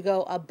did to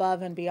go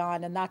above and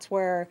beyond? And that's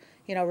where,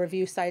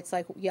 review sites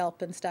like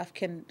Yelp and stuff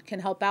can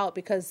help out,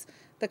 because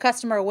the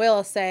customer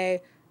will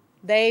say,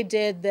 they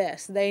did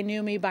this, they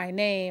knew me by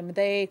name,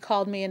 they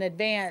called me in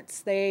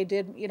advance, they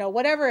did,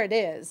 whatever it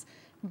is.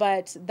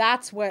 But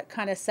that's what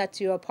kind of sets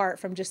you apart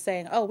from just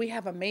saying, oh, we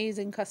have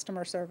amazing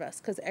customer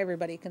service, because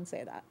everybody can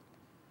say that.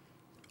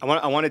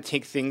 I want to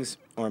take things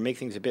or make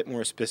things a bit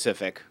more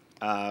specific,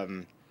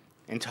 and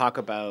talk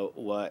about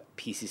what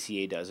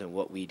PCCA does and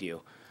what we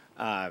do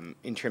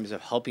in terms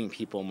of helping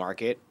people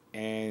market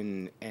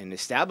and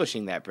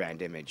establishing that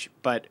brand image.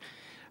 But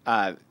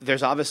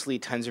there's obviously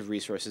tons of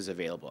resources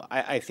available.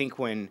 I think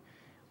when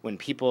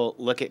people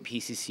look at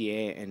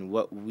PCCA and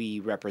what we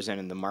represent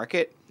in the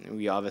market,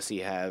 we obviously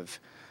have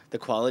the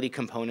quality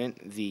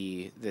component,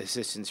 the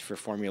assistance for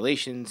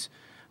formulations,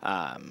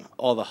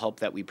 all the help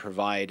that we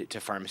provide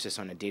to pharmacists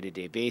on a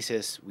day-to-day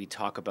basis. We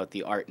talk about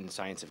the art and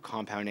science of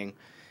compounding,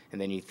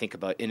 and then you think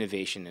about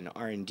innovation and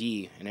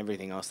R&D and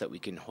everything else that we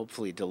can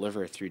hopefully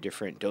deliver through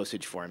different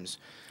dosage forms.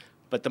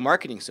 But the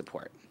marketing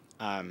support,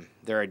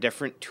 there are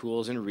different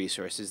tools and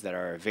resources that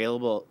are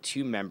available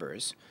to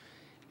members.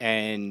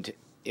 And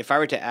if I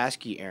were to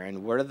ask you,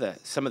 Erin, what are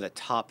some of the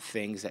top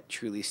things that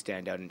truly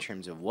stand out in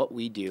terms of what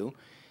we do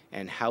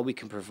and how we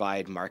can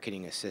provide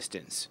marketing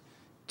assistance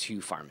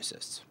to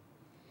pharmacists?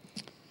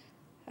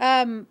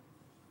 There's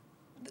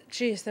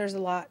a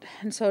lot.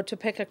 And so to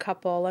pick a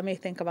couple, let me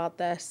think about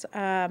this.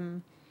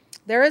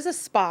 There is a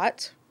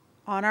spot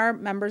on our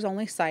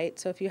members-only site.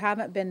 So if you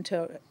haven't been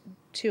to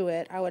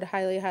it, I would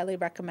highly, highly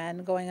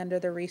recommend going under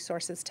the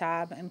resources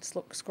tab and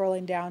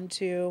scrolling down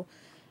to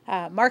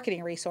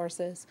marketing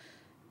resources.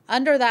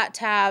 Under that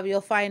tab,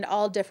 you'll find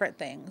all different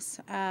things.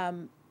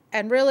 And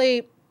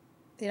really,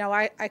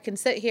 I can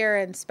sit here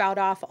and spout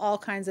off all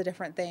kinds of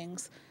different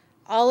things.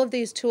 All of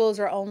these tools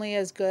are only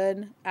as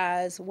good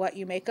as what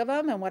you make of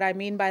them. And what I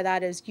mean by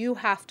that is you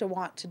have to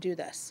want to do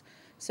this.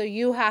 So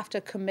you have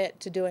to commit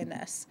to doing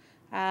this.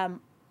 I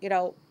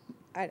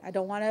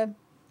don't want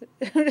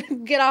to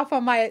get off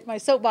on my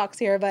soapbox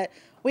here, but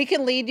we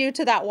can lead you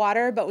to that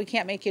water, but we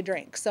can't make you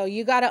drink. So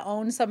you got to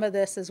own some of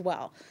this as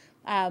well.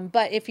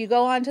 But if you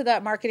go onto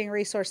that marketing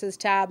resources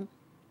tab,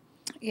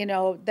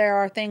 there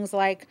are things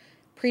like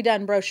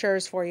pre-done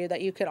brochures for you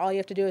that all you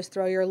have to do is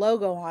throw your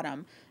logo on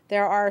them.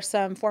 There are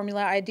some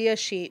formula idea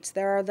sheets.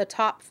 There are the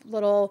top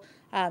little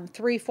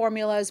 3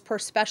 formulas per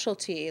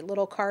specialty,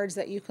 little cards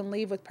that you can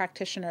leave with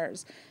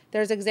practitioners.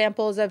 There's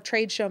examples of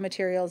trade show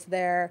materials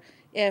there.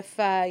 If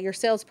your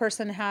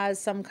salesperson has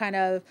some kind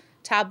of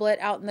tablet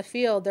out in the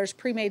field, there's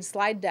pre-made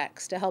slide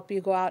decks to help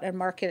you go out and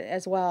market it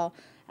as well.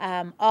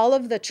 All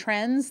of the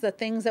trends, the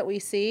things that we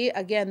see,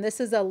 again, this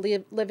is a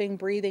living,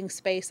 breathing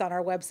space on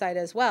our website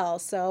as well.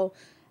 So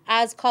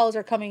as calls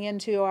are coming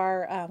into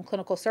our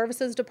clinical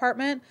services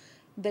department,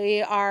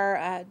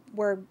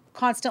 we're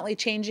constantly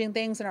changing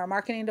things in our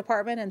marketing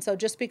department. And so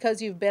just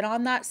because you've been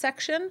on that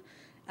section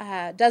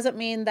doesn't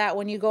mean that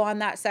when you go on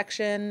that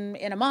section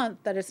in a month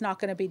that it's not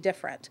going to be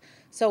different.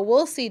 So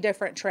we'll see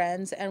different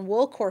trends and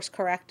we'll course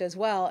correct as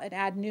well and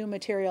add new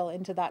material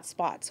into that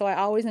spot. So I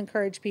always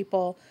encourage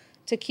people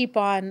to keep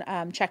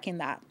on checking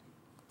that.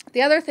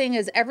 The other thing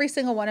is every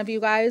single one of you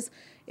guys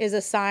is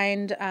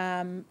assigned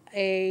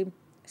a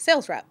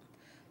sales rep.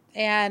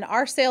 And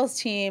our sales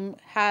team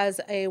has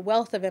a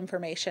wealth of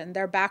information.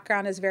 Their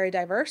background is very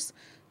diverse.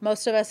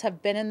 Most of us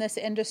have been in this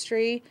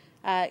industry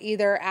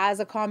either as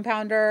a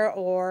compounder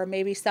or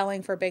maybe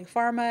selling for big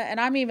pharma. And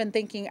I'm even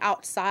thinking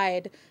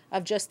outside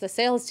of just the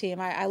sales team.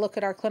 I look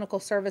at our clinical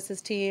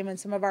services team and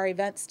some of our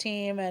events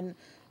team and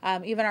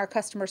even our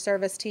customer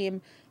service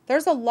team.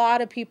 There's a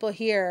lot of people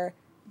here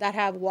that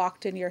have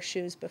walked in your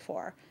shoes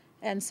before.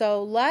 And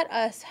so let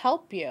us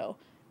help you.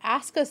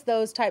 Ask us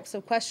those types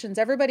of questions.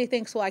 Everybody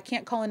thinks, well, I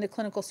can't call into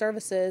clinical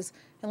services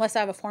unless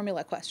I have a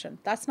formula question.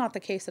 That's not the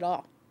case at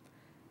all.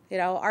 You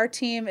know, our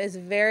team is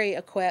very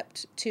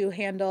equipped to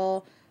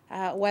handle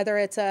whether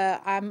it's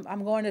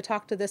I'm going to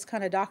talk to this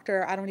kind of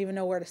doctor, I don't even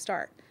know where to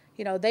start.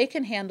 You know, they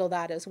can handle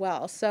that as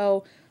well.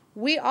 So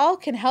we all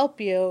can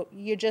help you.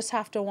 You just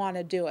have to want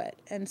to do it.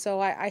 And so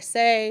I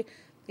say,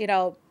 you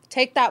know,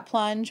 take that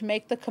plunge,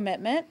 make the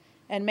commitment,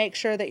 and make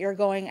sure that you're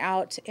going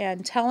out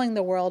and telling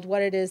the world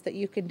what it is that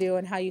you can do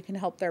and how you can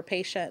help their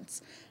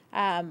patients.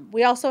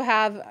 We also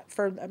have,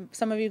 for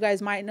some of you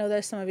guys might know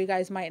this, some of you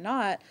guys might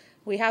not,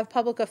 we have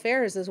public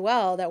affairs as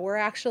well, that we're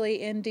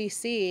actually in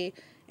DC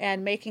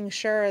and making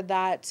sure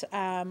that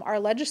our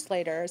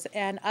legislators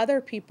and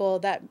other people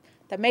that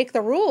make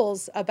the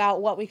rules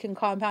about what we can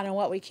compound and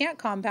what we can't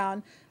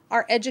compound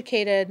are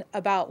educated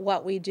about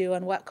what we do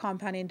and what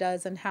compounding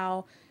does and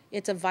how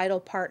it's a vital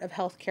part of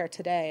healthcare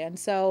today. And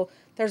so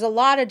there's a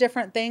lot of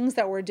different things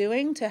that we're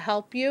doing to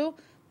help you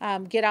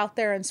get out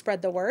there and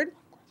spread the word.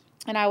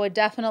 And I would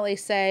definitely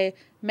say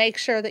make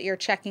sure that you're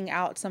checking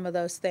out some of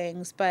those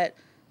things. But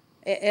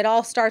it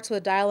all starts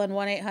with dialing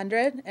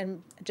 1-800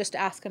 and just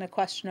asking a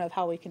question of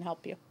how we can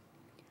help you.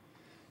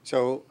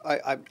 So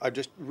I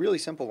just really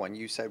simple one.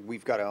 You said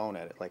we've got to own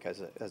it, like as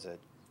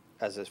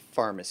a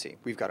pharmacy,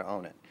 we've got to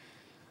own it.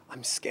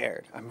 I'm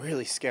scared. I'm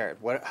really scared.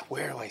 Where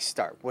do I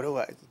start?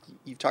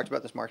 You've talked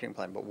about this marketing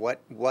plan, but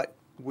what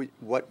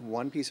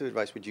one piece of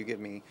advice would you give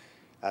me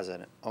as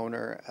an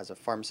owner, as a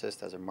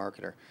pharmacist, as a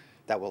marketer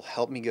that will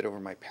help me get over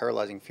my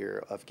paralyzing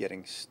fear of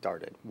getting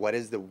started? What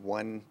is the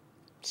one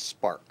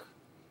spark?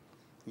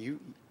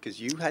 Because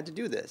you had to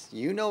do this.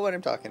 You know what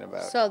I'm talking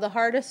about. So the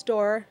hardest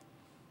door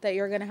that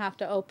you're going to have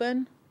to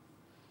open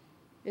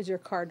is your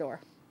car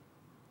door.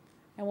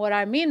 And what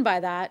I mean by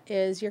that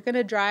is you're going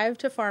to drive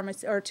to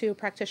pharmacy or to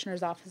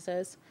practitioners'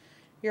 offices.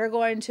 You're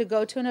going to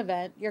go to an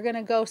event. You're going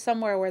to go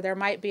somewhere where there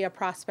might be a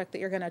prospect that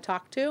you're going to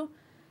talk to.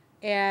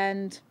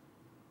 And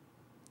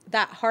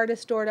that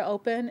hardest door to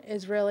open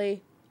is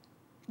really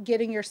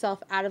getting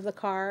yourself out of the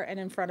car and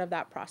in front of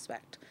that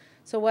prospect.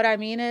 So what I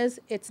mean is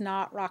it's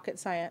not rocket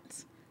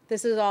science.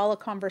 This is all a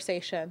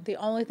conversation. The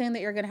only thing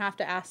that you're going to have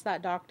to ask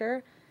that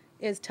doctor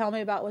is tell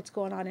me about what's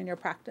going on in your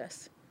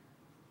practice.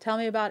 Tell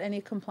me about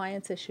any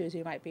compliance issues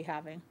you might be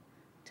having.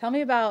 Tell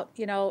me about,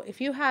 if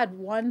you had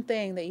one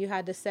thing that you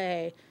had to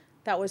say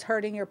that was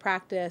hurting your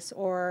practice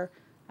or,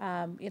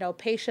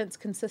 patients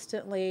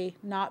consistently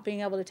not being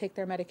able to take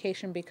their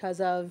medication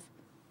because of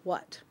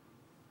what?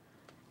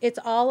 It's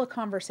all a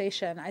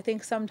conversation. I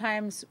think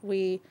sometimes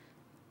we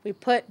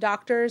put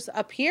doctors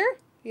up here,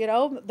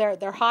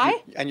 they're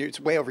high. And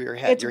it's way over your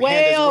head. It's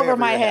way over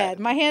my head.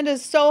 My hand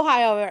is so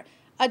high over.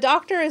 A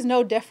doctor is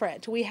no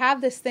different. We have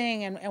this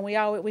thing, and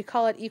we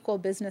call it equal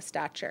business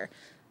stature.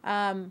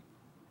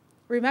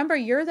 Remember,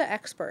 you're the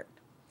expert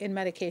in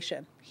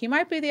medication. He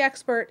might be the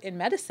expert in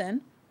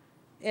medicine,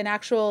 in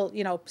actual,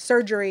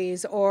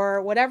 surgeries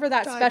or whatever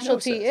that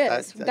specialty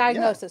is.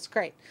 Diagnosis, yeah.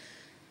 Great.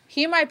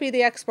 He might be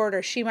the expert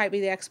or she might be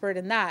the expert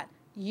in that.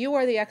 You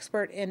are the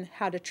expert in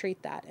how to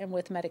treat that and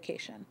with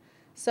medication.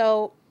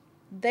 So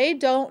they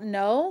don't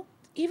know,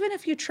 even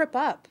if you trip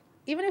up,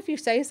 even if you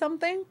say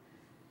something,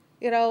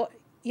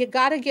 you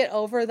got to get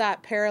over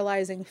that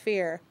paralyzing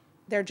fear.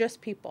 They're just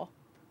people.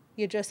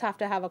 You just have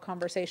to have a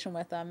conversation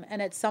with them.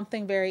 And it's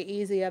something very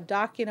easy of,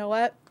 doc, you know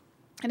what?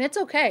 And it's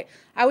okay.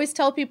 I always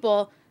tell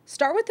people,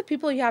 start with the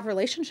people you have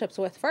relationships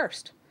with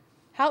first.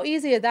 How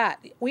easy is that?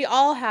 We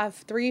all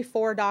have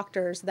 3-4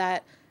 doctors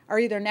that are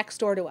either next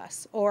door to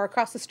us or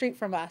across the street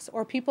from us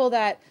or people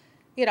that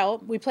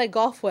we play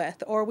golf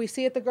with, or we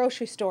see at the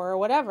grocery store or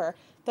whatever.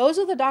 Those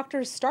are the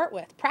doctors start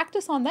with.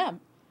 Practice on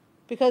them,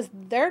 because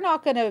they're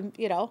not going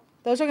to,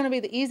 those are going to be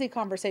the easy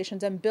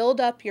conversations, and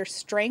build up your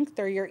strength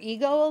or your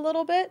ego a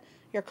little bit,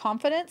 your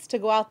confidence to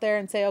go out there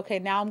and say, okay,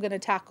 now I'm going to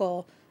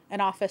tackle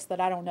an office that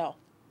I don't know.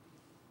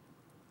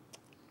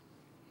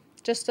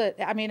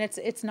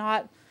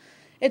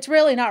 It's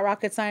really not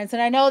rocket science.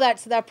 And I know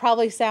that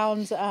probably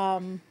sounds,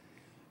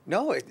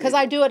 No, because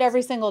I do it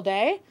every single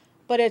day,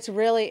 but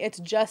it's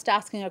just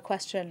asking a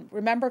question.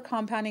 Remember,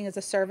 compounding is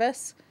a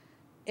service.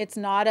 It's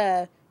not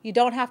you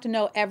don't have to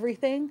know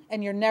everything,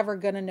 and you're never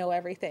going to know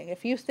everything.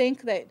 If you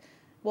think that,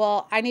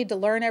 well, I need to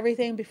learn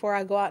everything before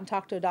I go out and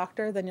talk to a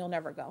doctor, then you'll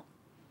never go.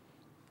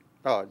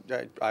 Oh,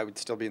 I would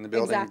still be in the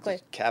building, Exactly.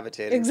 just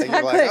cavitating, Exactly.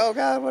 thinking like, oh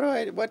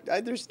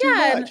God, there's too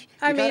much.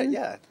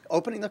 And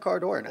Opening the car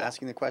door and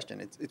asking the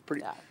question. It's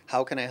pretty. Yeah.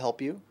 How can I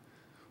help you?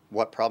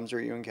 What problems are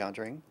you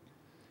encountering?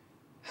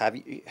 Have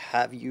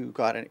you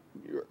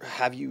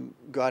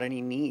got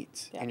any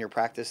needs in your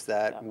practice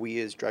that we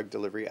as drug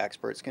delivery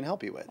experts can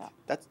help you with?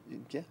 That's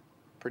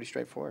pretty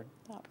straightforward.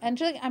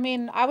 And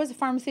I was a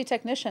pharmacy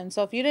technician,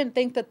 so if you didn't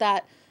think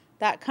that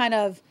kind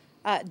of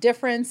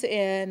difference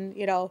in,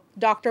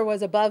 doctor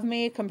was above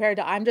me compared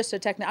to I'm just a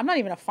technician, I'm not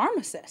even a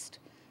pharmacist.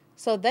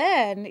 So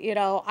then,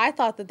 I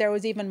thought that there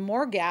was even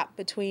more gap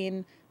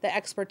between the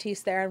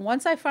expertise there. And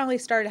once I finally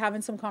started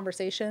having some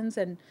conversations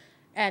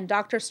and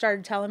doctors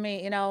started telling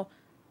me,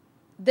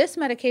 this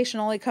medication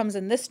only comes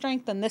in this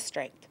strength and this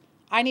strength.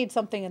 I need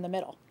something in the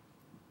middle.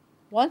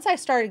 Once I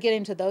started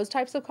getting to those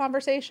types of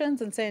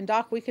conversations and saying,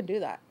 Doc, we can do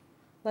that.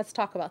 Let's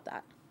talk about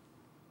that.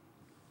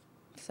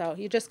 So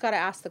you just got to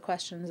ask the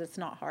questions. It's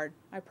not hard.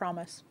 I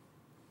promise.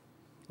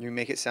 You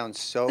make it sound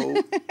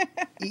so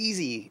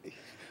easy,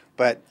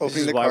 but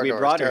opening the why car we door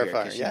brought is her here,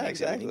 terrifying. 'cause she Yeah,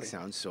 makes everything exactly.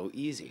 sound so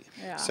easy.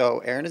 Yeah. So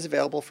Erin is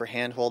available for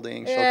hand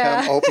holding. She'll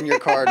Yeah. come open your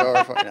car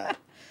door.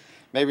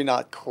 Maybe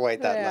not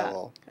quite that Yeah.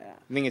 level. Yeah.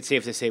 I think it's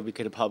safe to say we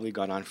could have probably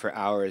gone on for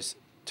hours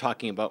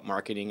talking about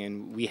marketing,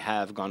 and we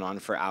have gone on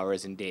for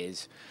hours and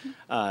days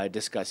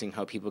discussing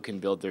how people can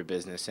build their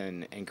business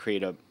and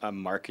create a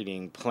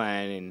marketing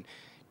plan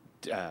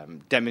and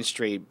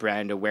demonstrate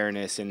brand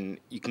awareness, and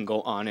you can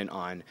go on and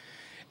on.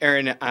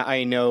 Erin,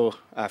 I know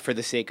for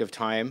the sake of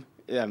time,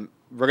 we're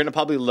going to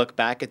probably look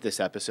back at this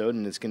episode,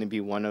 and it's going to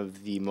be one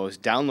of the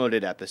most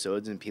downloaded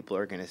episodes, and people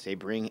are going to say,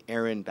 bring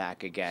Erin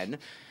back again.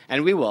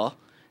 And we will.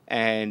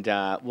 And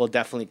we'll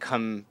definitely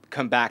come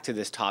back to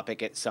this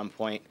topic at some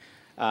point.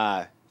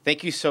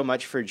 Thank you so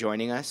much for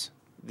joining us.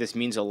 This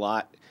means a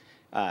lot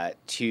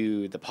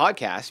to the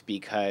podcast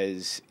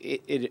because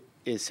it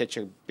is such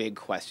a big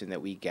question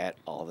that we get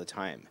all the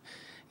time.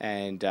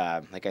 And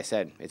like I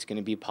said, it's going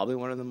to be probably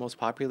one of the most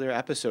popular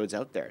episodes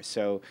out there.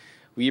 So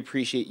we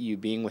appreciate you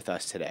being with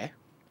us today.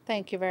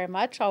 Thank you very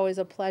much. Always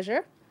a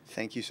pleasure.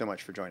 Thank you so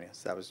much for joining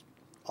us. That was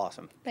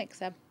awesome. Thanks,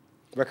 Seb.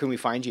 Where can we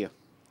find you?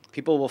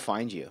 People will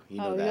find you. You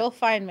know that. You'll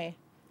find me.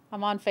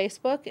 I'm on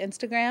Facebook,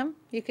 Instagram.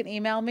 You can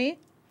email me.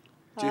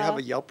 Do you have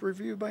a Yelp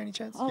review by any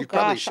chance? Oh, You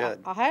gosh, probably should.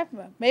 I have,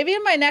 maybe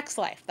in my next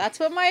life. That's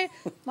what my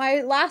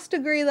last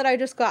degree that I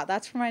just got.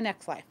 That's for my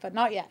next life, but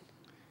not yet.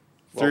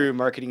 Through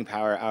Marketing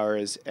Power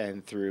Hours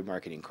and through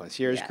Marketing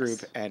Concierge Yes. Group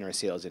and our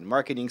Sales and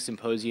Marketing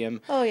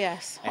Symposium. Oh,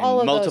 yes. And All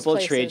of multiple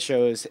those trade places.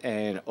 shows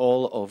and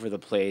all over the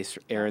place,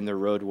 Erin the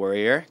Road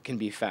Warrior can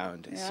be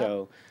found. Yeah.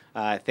 So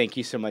thank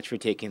you so much for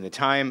taking the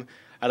time.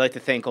 I'd like to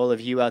thank all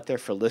of you out there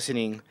for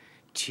listening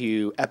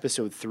to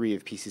episode 3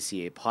 of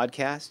PCCA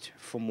Podcast.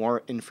 For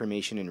more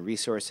information and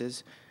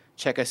resources,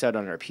 check us out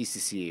on our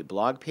PCCA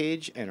blog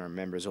page and our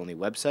members-only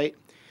website.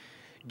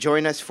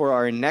 Join us for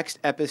our next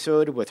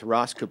episode with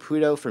Ross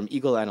Caputo from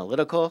Eagle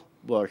Analytical,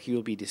 where he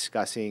will be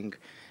discussing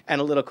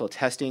analytical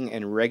testing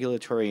and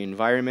regulatory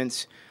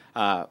environments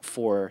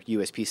for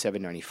USP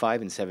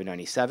 795 and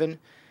 797.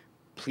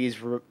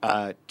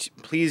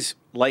 Please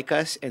like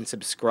us and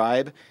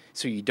subscribe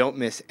so you don't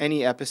miss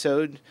any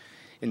episode.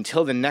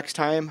 Until the next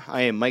time,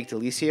 I am Mike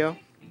Lisio.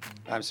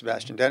 I'm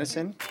Sebastian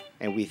Denison.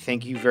 And we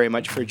thank you very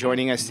much for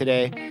joining us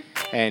today,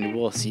 and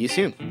we'll see you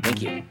soon.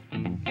 Thank you.